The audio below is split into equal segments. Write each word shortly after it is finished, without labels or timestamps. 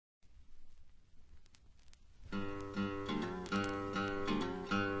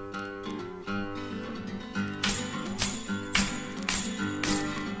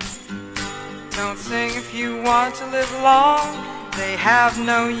Don't sing if you want to live long. They have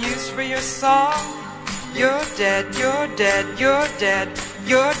no use for your song. You're dead, you're dead, you're dead,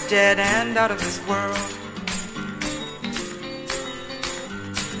 you're dead and out of this world.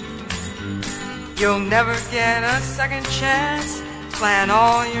 You'll never get a second chance. Plan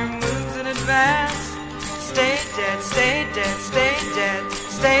all your moves in advance. Stay dead, stay dead, stay dead,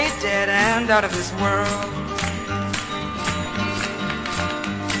 stay dead and out of this world.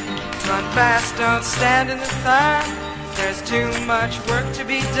 Run fast, don't stand in the sun. There's too much work to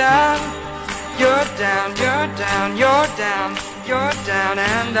be done. You're down, you're down, you're down, you're down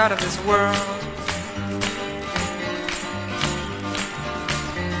and out of this world.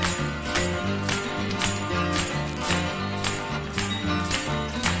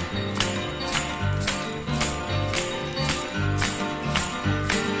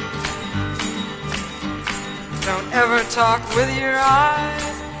 Don't ever talk with your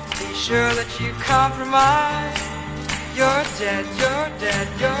eyes. Be sure that you compromise. You're dead, you're dead,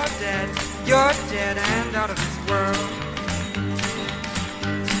 you're dead, you're dead and out of this world.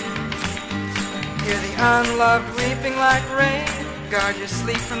 Hear the unloved weeping like rain. Guard your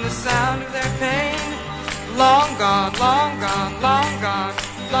sleep from the sound of their pain. Long gone, long gone, long gone,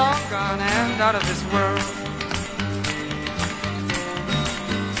 long gone and out of this world.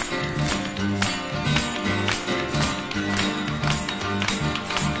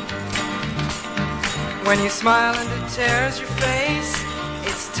 When you smile and it tears your face,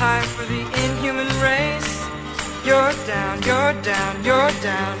 it's time for the inhuman race. You're down, you're down, you're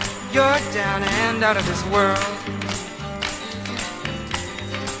down, you're down and out of this world.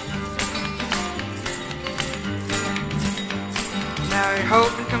 Now your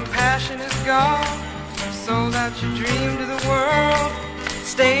hope and compassion is gone. You've sold out your dream to the world.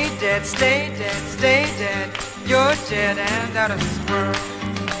 Stay dead, stay dead, stay dead. You're dead and out of this world.